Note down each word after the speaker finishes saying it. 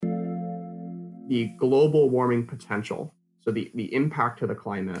the global warming potential, so the impact to the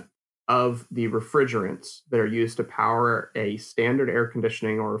climate of the refrigerants that are used to power a standard air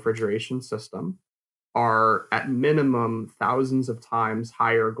conditioning or refrigeration system are at minimum thousands of times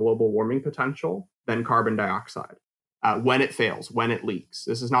higher global warming potential than carbon dioxide. When it fails, when it leaks.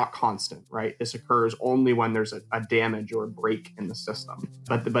 This is not constant, right? This occurs only when there's a damage or a break in the system.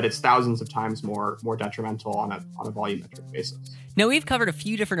 But it's thousands of times more detrimental on a volumetric basis. Now, we've covered a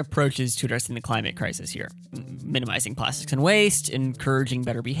few different approaches to addressing the climate crisis here. Minimizing plastics and waste, encouraging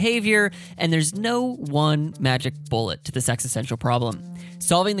better behavior, and there's no one magic bullet to this existential problem.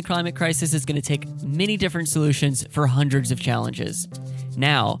 Solving the climate crisis is going to take many different solutions for hundreds of challenges.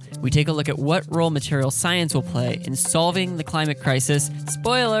 Now, we take a look at what role material science will play in solving the climate crisis,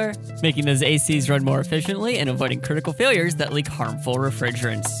 spoiler, making those ACs run more efficiently and avoiding critical failures that leak harmful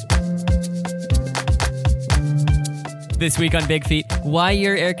refrigerants. This week on Big Feet, why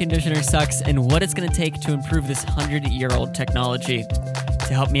your air conditioner sucks and what it's going to take to improve this 100-year-old technology.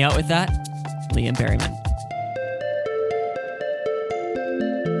 To help me out with that, Liam Berryman.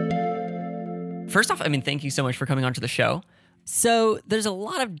 First off, thank you so much for coming onto the show. So there's a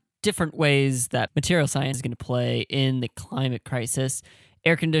lot of different ways that material science is going to play in the climate crisis,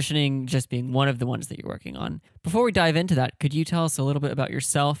 air conditioning just being one of the ones that you're working on. Before we dive into that, could you tell us a little bit about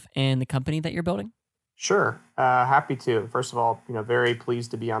yourself and the company that you're building? Sure. Happy to. First of all, very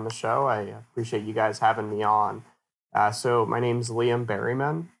pleased to be on the show. I appreciate you guys having me on. So my name's Liam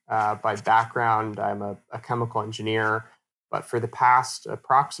Berryman. By background, I'm a chemical engineer, but for the past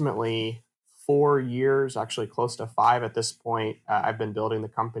approximately 4 years, actually close to 5 at this point, I've been building the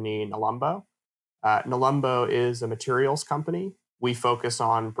company Nalumbo. Nalumbo is a materials company. We focus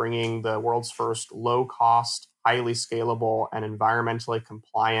on bringing the world's first low-cost, highly scalable, and environmentally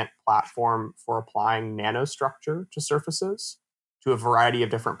compliant platform for applying nanostructure to surfaces to a variety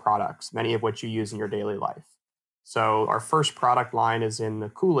of different products, many of which you use in your daily life. So our first product line is in the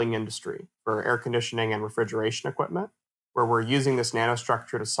cooling industry for air conditioning and refrigeration equipment, where we're using this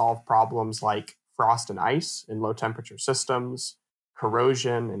nanostructure to solve problems like frost and ice in low temperature systems,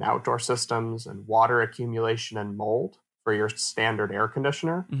 corrosion in outdoor systems, and water accumulation and mold for your standard air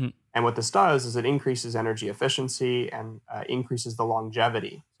conditioner. Mm-hmm. And what this does is it increases energy efficiency and increases the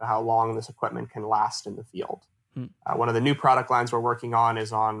longevity, so how long this equipment can last in the field. One of the new product lines we're working on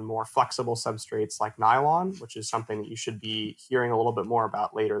is on more flexible substrates like nylon, which is something that you should be hearing a little bit more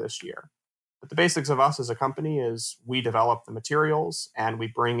about later this year. But the basics of us as a company is we develop the materials and we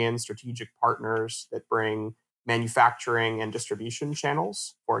bring in strategic partners that bring manufacturing and distribution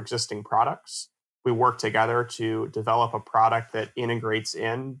channels for existing products. We work together to develop a product that integrates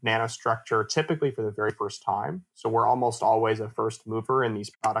in nanostructure typically for the very first time. So we're almost always a first mover in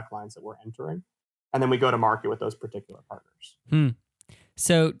these product lines that we're entering. And then we go to market with those particular partners.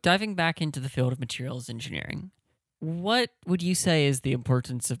 So diving back into the field of materials engineering, what would you say is the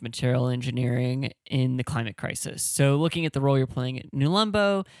importance of material engineering in the climate crisis? So looking at the role you're playing at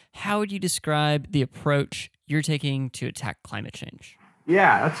Nalumbo, how would you describe the approach you're taking to attack climate change?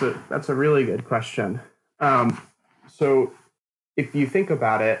 Yeah, that's a really good question. So if you think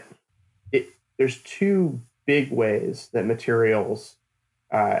about it, there's 2 big ways that materials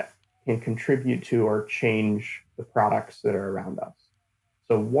can contribute to or change the products that are around us.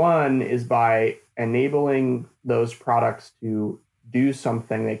 So one is by enabling those products to do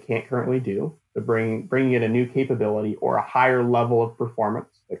something they can't currently do, to bringing in a new capability or a higher level of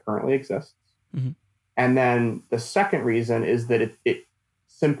performance that currently exists. Mm-hmm. And then the second reason is that it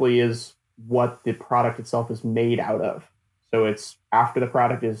simply is what the product itself is made out of. So it's after the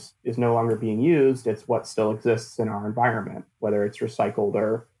product is no longer being used, it's what still exists in our environment, whether it's recycled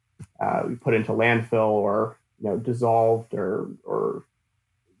or put into landfill or dissolved or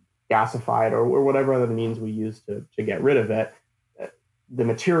gasified or whatever other means we use to get rid of it. The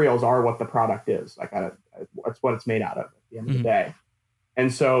materials are what the product is. That's what it's made out of at the end of the day.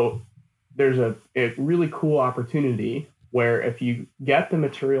 And so there's a really cool opportunity where if you get the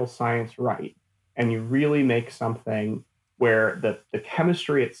material science right and you really make something where the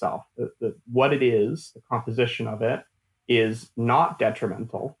chemistry itself, what it is, the composition of it is not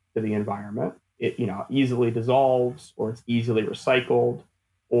detrimental to the environment. It easily dissolves, or it's easily recycled,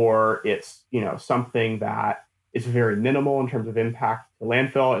 or it's something that is very minimal in terms of impact to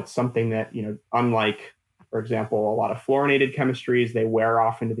landfill. It's something that unlike, for example, a lot of fluorinated chemistries, they wear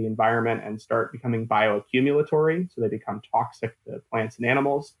off into the environment and start becoming bioaccumulatory, so they become toxic to plants and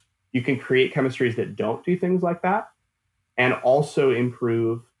animals. You can create chemistries that don't do things like that and also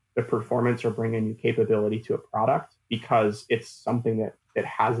improve the performance or bring a new capability to a product because it's something that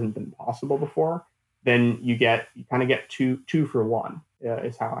hasn't been possible before. Then you kind of get two for one.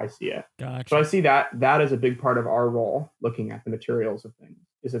 is how I see it. So I Gotcha. see that is a big part of our role looking at the materials of things.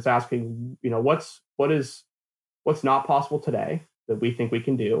 Is it's asking, what's not possible today that we think we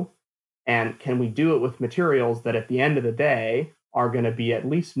can do, and can we do it with materials that at the end of the day are going to be at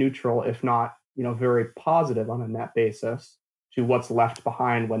least neutral, if not, very positive on a net basis to what's left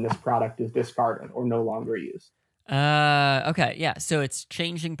behind when this product is discarded or no longer used. Okay, yeah. So it's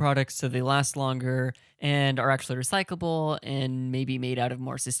changing products so they last longer and are actually recyclable and maybe made out of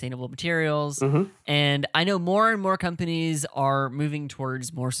more sustainable materials. Hmm. And I know more and more companies are moving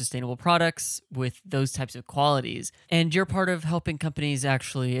towards more sustainable products with those types of qualities. And you're part of helping companies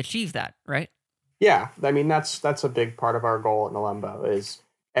actually achieve that, right? Yeah, I mean that's a big part of our goal at Nilembo is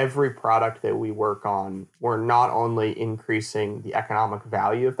every product that we work on, we're not only increasing the economic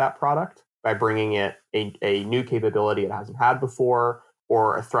value of that product by bringing it a new capability it hasn't had before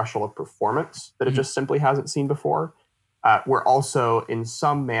or a threshold of performance that it Mhm. just simply hasn't seen before. We're also, in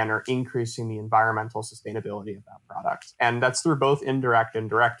some manner, increasing the environmental sustainability of that product, and that's through both indirect and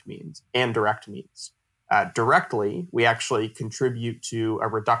direct means and direct means. Directly, we actually contribute to a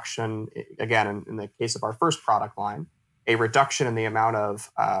reduction, again, in the case of our first product line, a reduction in the amount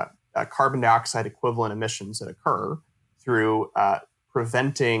of carbon dioxide equivalent emissions that occur through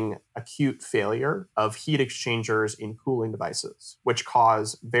preventing acute failure of heat exchangers in cooling devices, which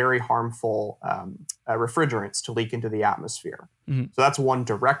cause very harmful refrigerants to leak into the atmosphere. Mhm. So that's one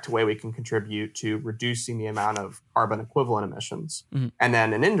direct way we can contribute to reducing the amount of carbon equivalent emissions. Mhm. And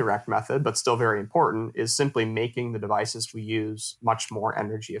then an indirect method, but still very important, is simply making the devices we use much more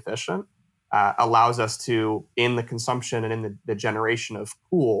energy efficient. Allows us to, in the consumption and in the generation of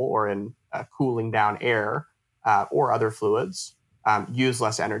cool or in cooling down air or other fluids, use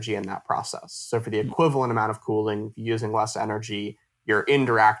less energy in that process. So for the Mhm. equivalent amount of cooling, using less energy, you're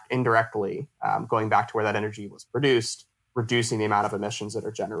indirectly going back to where that energy was produced, reducing the amount of emissions that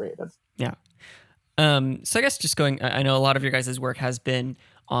are generated. Yeah. So I guess just going, I know a lot of your guys' work has been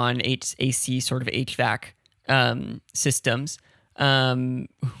on HAC sort of HVAC systems, um,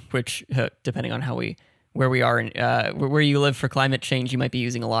 which depending on where we are and where you live for climate change, you might be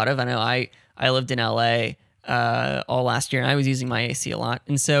using a lot of. I know I lived in LA all last year and I was using my AC a lot,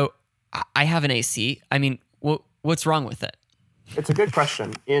 and so I have an AC. I mean, what's wrong with it? It's a good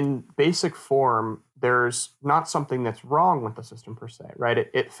question. In basic form, there's not something that's wrong with the system per se, right?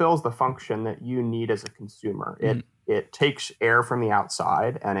 It fills the function that you need as a consumer. Mhm. It takes air from the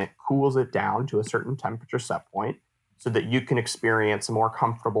outside and it cools it down to a certain temperature set point so that you can experience a more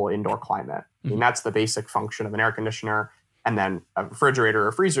comfortable indoor climate. I mean, Mhm. that's the basic function of an air conditioner. And then a refrigerator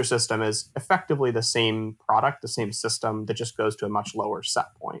or freezer system is effectively the same product, the same system that just goes to a much lower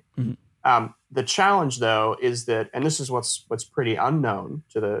set point. Mhm. The challenge, though, is that, and this is what's pretty unknown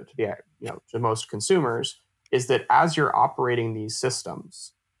to most consumers, is that as you're operating these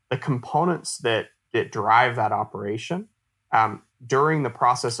systems, the components that drive that operation during the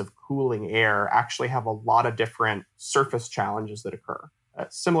process of cooling air actually have a lot of different surface challenges that occur,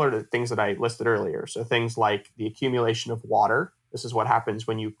 similar to things that I listed earlier. So things like the accumulation of water. This is what happens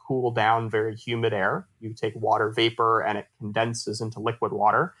when you cool down very humid air. You take water vapor and it condenses into liquid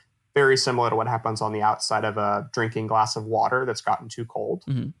water, very similar to what happens on the outside of a drinking glass of water that's gotten too cold.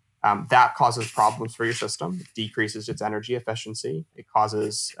 Mhm. That causes problems for your system. It decreases its energy efficiency. It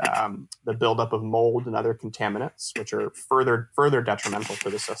causes the buildup of mold and other contaminants, which are further detrimental to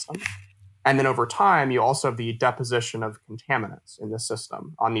the system. And then over time, you also have the deposition of contaminants in the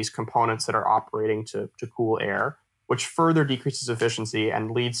system on these components that are operating to cool air, which further decreases efficiency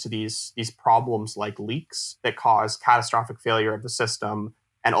and leads to these problems like leaks that cause catastrophic failure of the system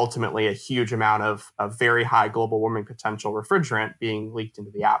and ultimately a huge amount of very high global warming potential refrigerant being leaked into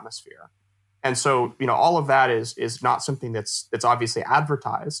the atmosphere. And so, all of that is not something that's obviously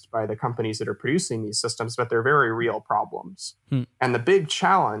advertised by the companies that are producing these systems, but they're very real problems. Hmm. And the big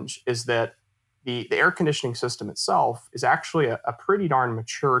challenge is that the air conditioning system itself is actually a pretty darn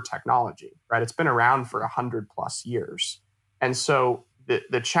mature technology, right? It's been around for 100 plus years. And so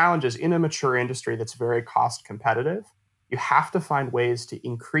the challenge is in a mature industry that's very cost competitive, you have to find ways to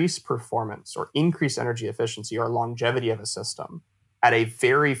increase performance or increase energy efficiency or longevity of a system at a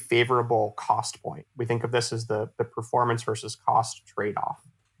very favorable cost point. We think of this as the performance versus cost trade off.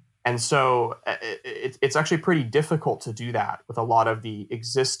 And so it's actually pretty difficult to do that with a lot of the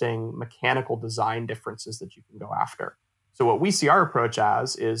existing mechanical design differences that you can go after. So what we see our approach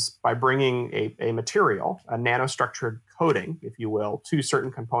as is by bringing a material, a nanostructured coating, if you will, to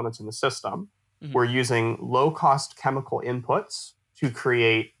certain components in the system. Mhm. We're using low-cost chemical inputs to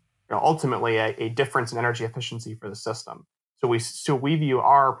create ultimately a difference in energy efficiency for the system. So we view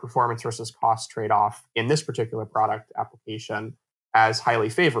our performance versus cost trade-off in this particular product application as highly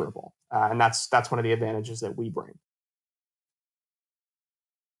favorable. And that's one of the advantages that we bring.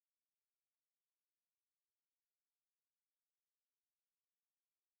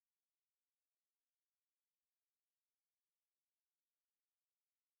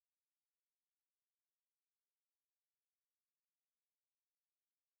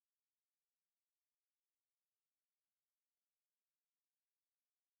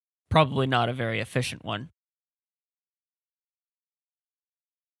 Probably not a very efficient one.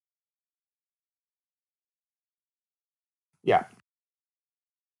 Yeah.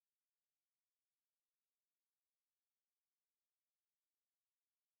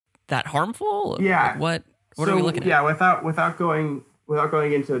 That harmful? Yeah. What are we looking at? Yeah, without going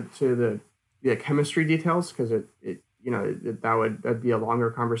into the chemistry details, because that'd be a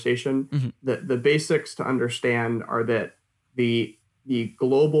longer conversation. Mm-hmm. The basics to understand are that the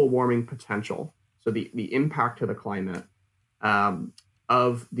global warming potential, so the impact to the climate,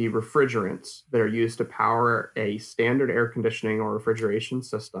 of the refrigerants that are used to power a standard air conditioning or refrigeration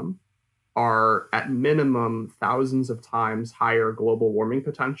system, are at minimum thousands of times higher global warming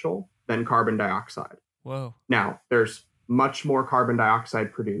potential than carbon dioxide. Whoa. Now, there's much more carbon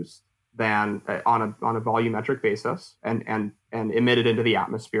dioxide produced than on a volumetric basis and emitted into the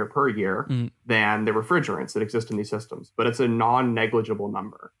atmosphere per year than the refrigerants that exist in these systems. But it's a non-negligible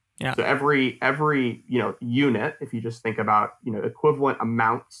number. Yeah. So every unit, if you just think about equivalent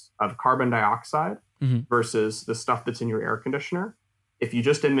amounts of carbon dioxide versus the stuff that's in your air conditioner, if you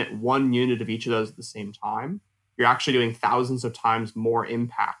just emit 1 unit of each of those at the same time, you're actually doing thousands of times more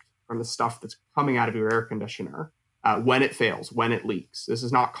impact from the stuff that's coming out of your air conditioner when it fails, when it leaks. This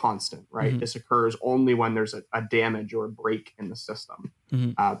is not constant, right? This occurs only when there's a damage or a break in the system.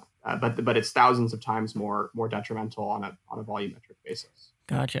 But it's thousands of times more detrimental on a volumetric basis.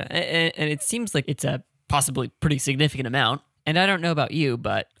 Gotcha. And it seems like it's a possibly pretty significant amount. And I don't know about you,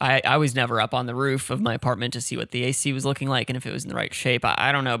 but I was never up on the roof of my apartment to see what the AC was looking like and if it was in the right shape.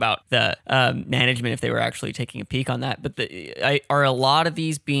 I don't know about the management, if they were actually taking a peek on that. But are a lot of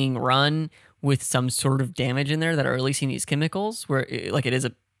these being run with some sort of damage in there that are releasing these chemicals where it is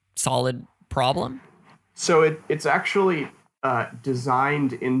a solid problem? So it's actually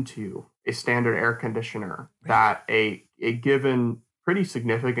designed into a standard air conditioner that a given pretty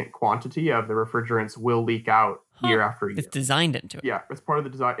significant quantity of the refrigerants will leak out year after year. It's designed into it. Yeah, it's part of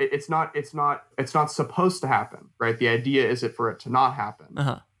the design. It's not supposed to happen, right? The idea is for it to not happen.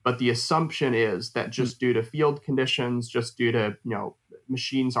 But the assumption is that just due to field conditions, just due to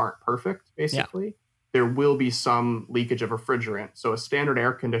machines aren't perfect, basically, there will be some leakage of refrigerant. So a standard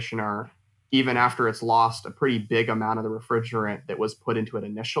air conditioner, even after it's lost a pretty big amount of the refrigerant that was put into it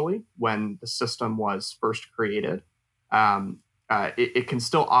initially when the system was first created, it can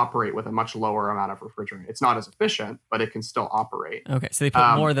still operate with a much lower amount of refrigerant. It's not as efficient, but it can still operate. Okay, so they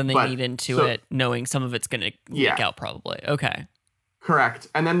put more than they need into it, knowing some of it's going to leak out probably. Okay. Correct.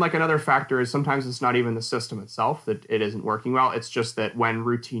 And then another factor is sometimes it's not even the system itself that it isn't working well. It's just that when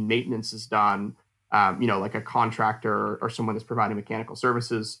routine maintenance is done, like a contractor or someone that's providing mechanical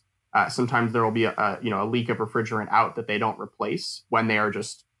services, sometimes there will be a leak of refrigerant out that they don't replace when they are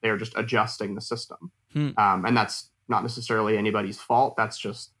just adjusting the system. And that's not necessarily anybody's fault. That's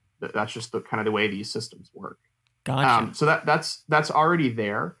just the kind of the way these systems work. Gotcha. So that's already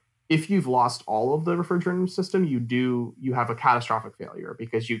there. If you've lost all of the refrigerant system, you have a catastrophic failure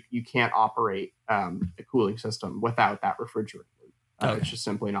because you can't operate the cooling system without that refrigerant. It's just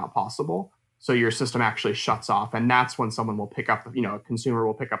simply not possible. So your system actually shuts off, and that's when someone will pick up, a consumer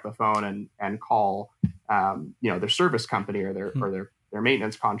will pick up the phone and call, their service company or their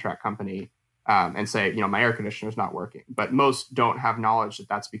maintenance contract company and say, my air conditioner is not working. But most don't have knowledge that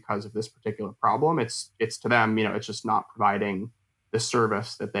that's because of this particular problem. It's to them, it's just not providing the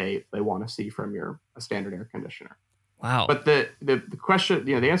service that they want to see from a standard air conditioner. Wow. But the question,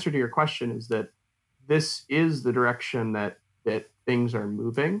 the answer to your question is that this is the direction that things are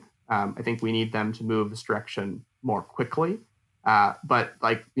moving. I think we need them to move this direction more quickly. But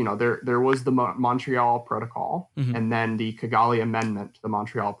there was the Montreal Protocol and then the Kigali Amendment to the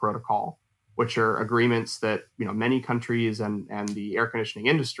Montreal Protocol, which are agreements that many countries and the air conditioning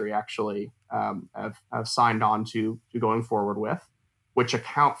industry actually have signed on to going forward with, which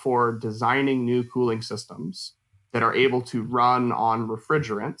account for designing new cooling systems that are able to run on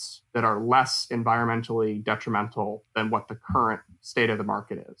refrigerants that are less environmentally detrimental than what the current state of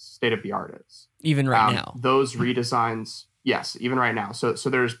the art is. Even right now. Those redesigns, yes, even right now. So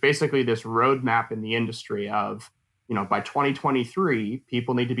there's basically this roadmap in the industry of, by 2023,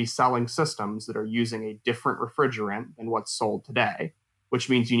 people need to be selling systems that are using a different refrigerant than what's sold today. which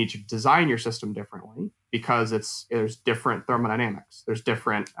means you need to design your system differently because there's different thermodynamics, there's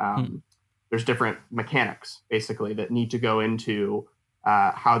different mechanics basically that need to go into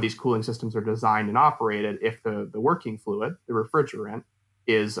how these cooling systems are designed and operated if the working fluid, the refrigerant,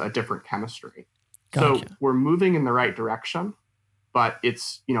 is a different chemistry. Gotcha. So we're moving in the right direction, but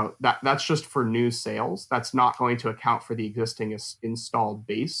it's, that's just for new sales. That's not going to account for the existing installed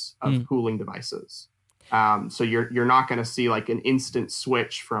base of cooling devices. So you're not going to see like an instant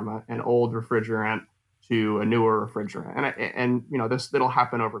switch from an old refrigerant to a newer refrigerant, and that'll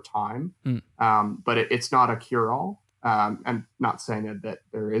happen over time. But it's not a cure-all. I'm not saying that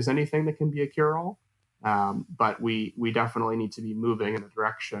there is anything that can be a cure-all, but we definitely need to be moving in the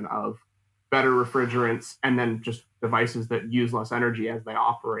direction of better refrigerants and then just devices that use less energy as they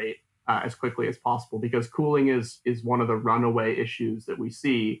operate as quickly as possible, because cooling is one of the runaway issues that we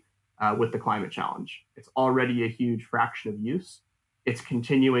see with the climate challenge. It's already a huge fraction of use. It's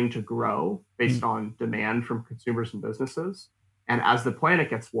continuing to grow based on demand from consumers and businesses. And as the planet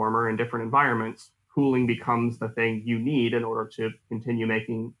gets warmer in different environments, cooling becomes the thing you need in order to continue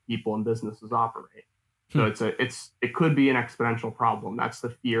making people and businesses operate. So it could be an exponential problem. That's the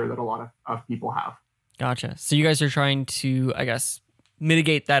fear that a lot of people have. Gotcha. So you guys are trying to, I guess,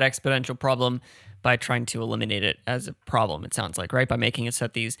 mitigate that exponential problem by trying to eliminate it as a problem, it sounds like, right? By making it so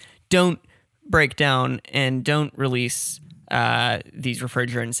that these don't break down and don't release these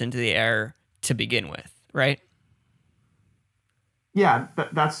refrigerants into the air to begin with, right? Yeah,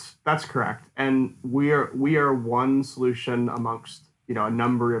 that's correct. And we are one solution amongst a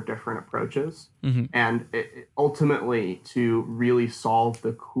number of different approaches. And ultimately, to really solve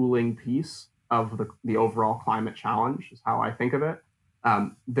the cooling piece of the overall climate challenge is how I think of it.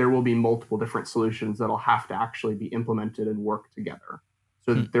 There will be multiple different solutions that'll have to actually be implemented and work together.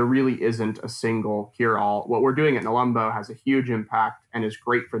 So there really isn't a single cure-all. What we're doing at Nelumbo has a huge impact and is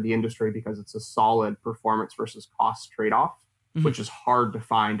great for the industry because it's a solid performance versus cost trade-off, which is hard to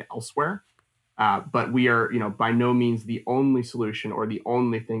find elsewhere. But we are, by no means the only solution or the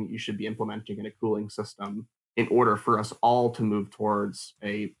only thing you should be implementing in a cooling system in order for us all to move towards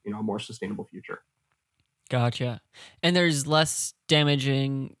a more sustainable future. Gotcha. And there's less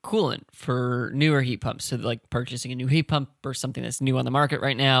damaging coolant for newer heat pumps. So like purchasing a new heat pump or something that's new on the market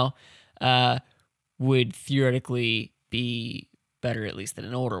right now would theoretically be better at least than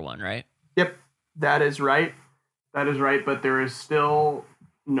an older one, right? Yep, that is right. But there is still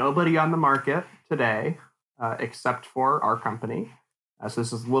nobody on the market today except for our company. So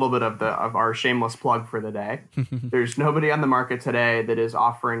this is a little bit of our shameless plug for the day. There's nobody on the market today that is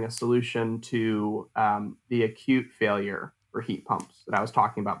offering a solution to the acute failure for heat pumps that I was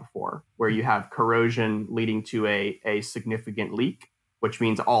talking about before, where you have corrosion leading to a significant leak, which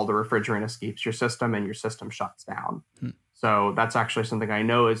means all the refrigerant escapes your system and your system shuts down. So that's actually something I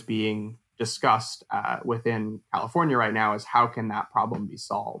know is being discussed within California right now, is how can that problem be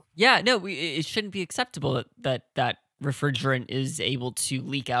solved? Yeah, no, it shouldn't be acceptable that refrigerant is able to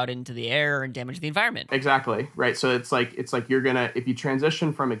leak out into the air and damage the environment. Exactly, right. So it's like you're gonna, if you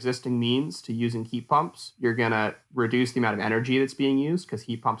transition from existing means to using heat pumps, you're gonna reduce the amount of energy that's being used because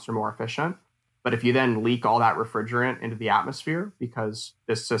heat pumps are more efficient. But if you then leak all that refrigerant into the atmosphere, because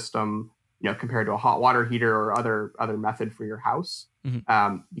this system, compared to a hot water heater or other method for your house,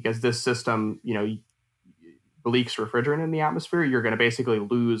 because this system, leaks refrigerant in the atmosphere, you're going to basically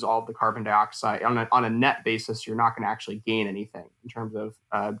lose all of the carbon dioxide. On a net basis, you're not going to actually gain anything in terms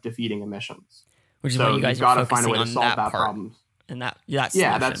of defeating emissions. Which is why you guys are focusing on that part. Problem. And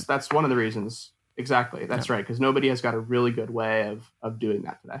that's one of the reasons. Exactly, that's right, because nobody has got a really good way of doing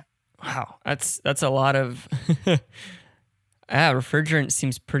that today. Wow, that's a lot of. Refrigerant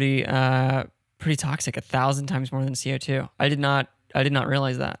seems pretty toxic, 1,000 times more than CO2. I did not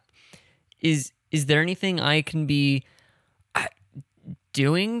realize that. Is there anything I can be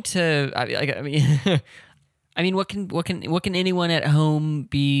doing to? I mean, what can anyone at home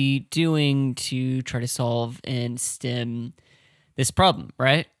be doing to try to solve and stem this problem?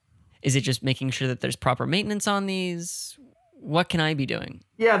 Right? Is it just making sure that there's proper maintenance on these? What can I be doing?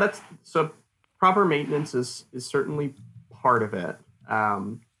 Yeah, so proper maintenance is certainly part of it.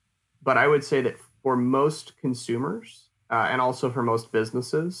 But I would say that for most consumers and also for most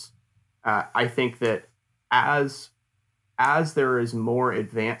businesses, I think that as there is more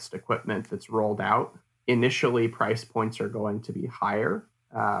advanced equipment that's rolled out, initially price points are going to be higher.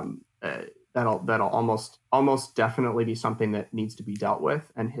 That'll almost definitely be something that needs to be dealt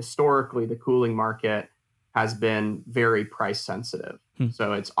with. And historically, the cooling market has been very price sensitive.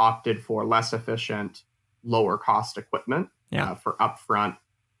 So it's opted for less efficient, lower cost equipment for upfront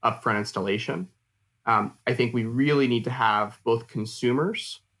installation. I think we really need to have both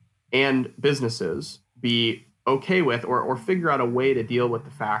consumers and businesses be okay with or figure out a way to deal with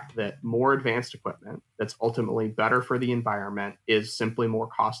the fact that more advanced equipment that's ultimately better for the environment is simply more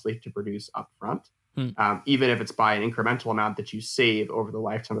costly to produce upfront, even if it's by an incremental amount that you save over the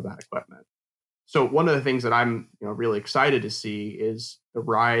lifetime of that equipment. So one of the things that I'm really excited to see is the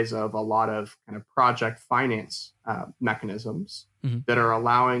rise of a lot of kind of project finance mechanisms that are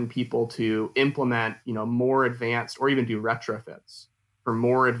allowing people to implement more advanced or even do retrofits for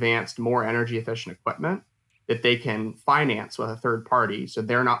more advanced, more energy efficient equipment that they can finance with a third party, so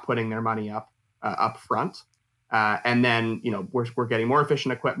they're not putting their money up front. And then we're getting more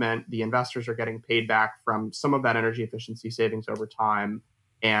efficient equipment. The investors are getting paid back from some of that energy efficiency savings over time.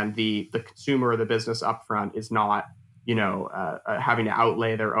 And the consumer or the business upfront is not, having to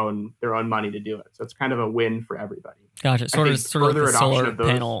outlay their own money to do it. So it's kind of a win for everybody. Gotcha. Sort of like the solar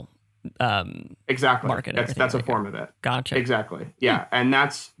panel exactly market. That's a form of it. Gotcha. Exactly. Yeah, and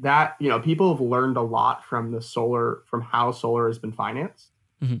that's that. People have learned a lot from how solar has been financed,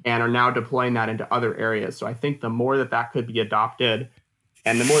 and are now deploying that into other areas. So I think the more that could be adopted,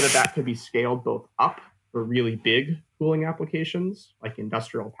 and the more that could be scaled both up for really big cooling applications like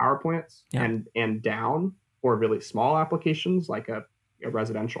industrial power plants, and down for really small applications like a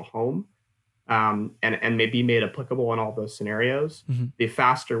residential home, and maybe made applicable in all those scenarios, the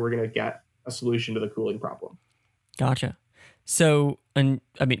faster we're going to get a solution to the cooling problem. Gotcha. So,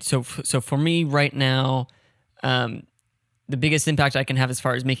 so for me right now, the biggest impact I can have as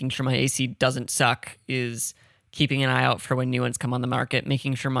far as making sure my AC doesn't suck is keeping an eye out for when new ones come on the market,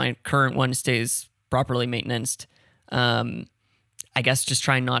 making sure my current one stays properly maintained. I guess just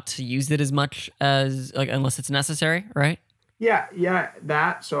trying not to use it as much as unless it's necessary, right? Yeah,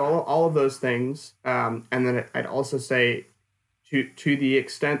 that. So all of those things, and then I'd also say, to the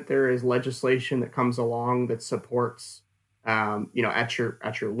extent there is legislation that comes along that supports, at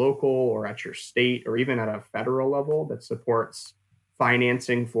your local or at your state or even at a federal level that supports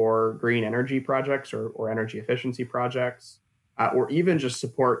financing for green energy projects or energy efficiency projects, or even just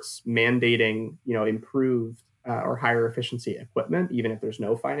supports mandating, improved or higher efficiency equipment, even if there's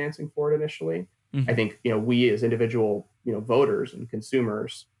no financing for it initially. I think we as individual voters and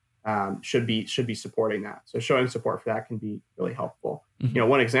consumers should be supporting that. So showing support for that can be really helpful.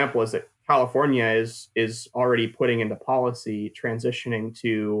 One example is that California is already putting into policy transitioning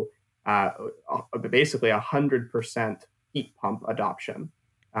to basically 100% heat pump adoption.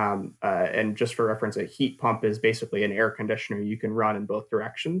 And just for reference, a heat pump is basically an air conditioner you can run in both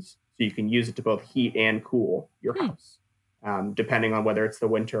directions. So you can use it to both heat and cool your house, depending on whether it's the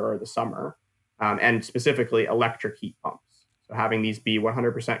winter or the summer, and specifically electric heat pumps. So having these be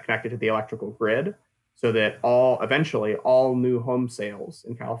 100% connected to the electrical grid so that eventually all new home sales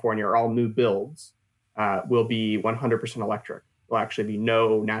in California or all new builds will be 100% electric. There'll actually be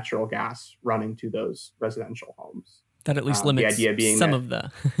no natural gas running to those residential homes. That at least limits the idea being some of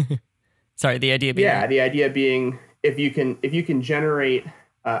the. Sorry, the idea being. Yeah, the idea being if you can generate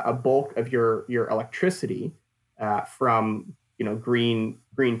a bulk of your electricity from green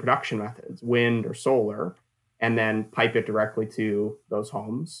production methods, wind or solar, and then pipe it directly to those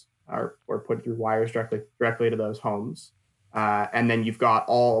homes or put it through wires directly to those homes, and then you've got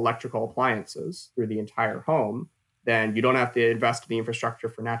all electrical appliances through the entire home. Then you don't have to invest in the infrastructure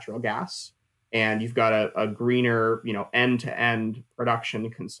for natural gas. And you've got a greener, end-to-end production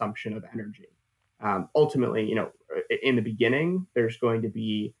consumption of energy. Ultimately, in the beginning, there's going to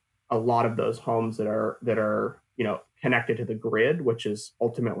be a lot of those homes that are connected to the grid, which is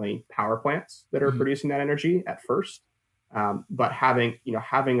ultimately power plants that are producing that energy at first. But having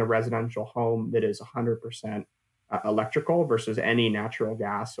a residential home that is 100% electrical versus any natural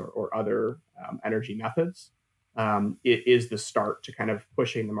gas or other energy methods, it is the start to kind of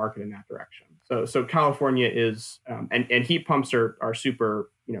pushing the market in that direction. So California is, and heat pumps are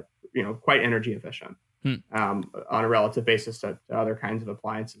super, quite energy efficient on a relative basis to other kinds of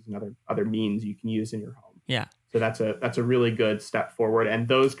appliances and other means you can use in your home. Yeah. So that's a really good step forward. And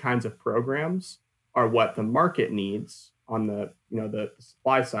those kinds of programs are what the market needs on the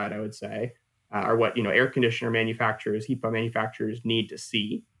supply side, I would say, are what, air conditioner manufacturers, heat pump manufacturers need to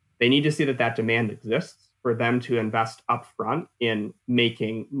see. They need to see that demand exists for them to invest upfront in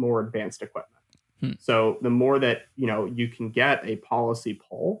making more advanced equipment. So the more that you can get a policy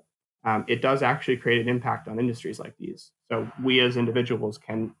pull, it does actually create an impact on industries like these. So we as individuals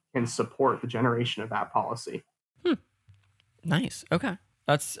can support the generation of that policy. Nice. Okay.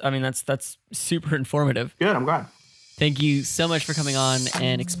 That's super informative. Good. I'm glad. Thank you so much for coming on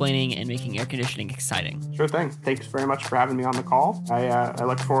and explaining and making air conditioning exciting. Sure thing. Thanks very much for having me on the call. I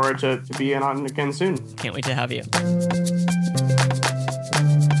look forward to being on again soon. Can't wait to have you.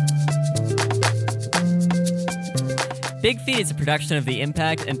 Big Feet is a production of The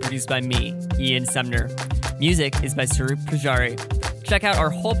Impact and produced by me, Ian Sumner. Music is by Sarup Pujari. Check out our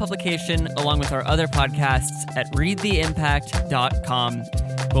whole publication along with our other podcasts at readtheimpact.com.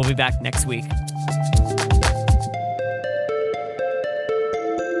 We'll be back next week.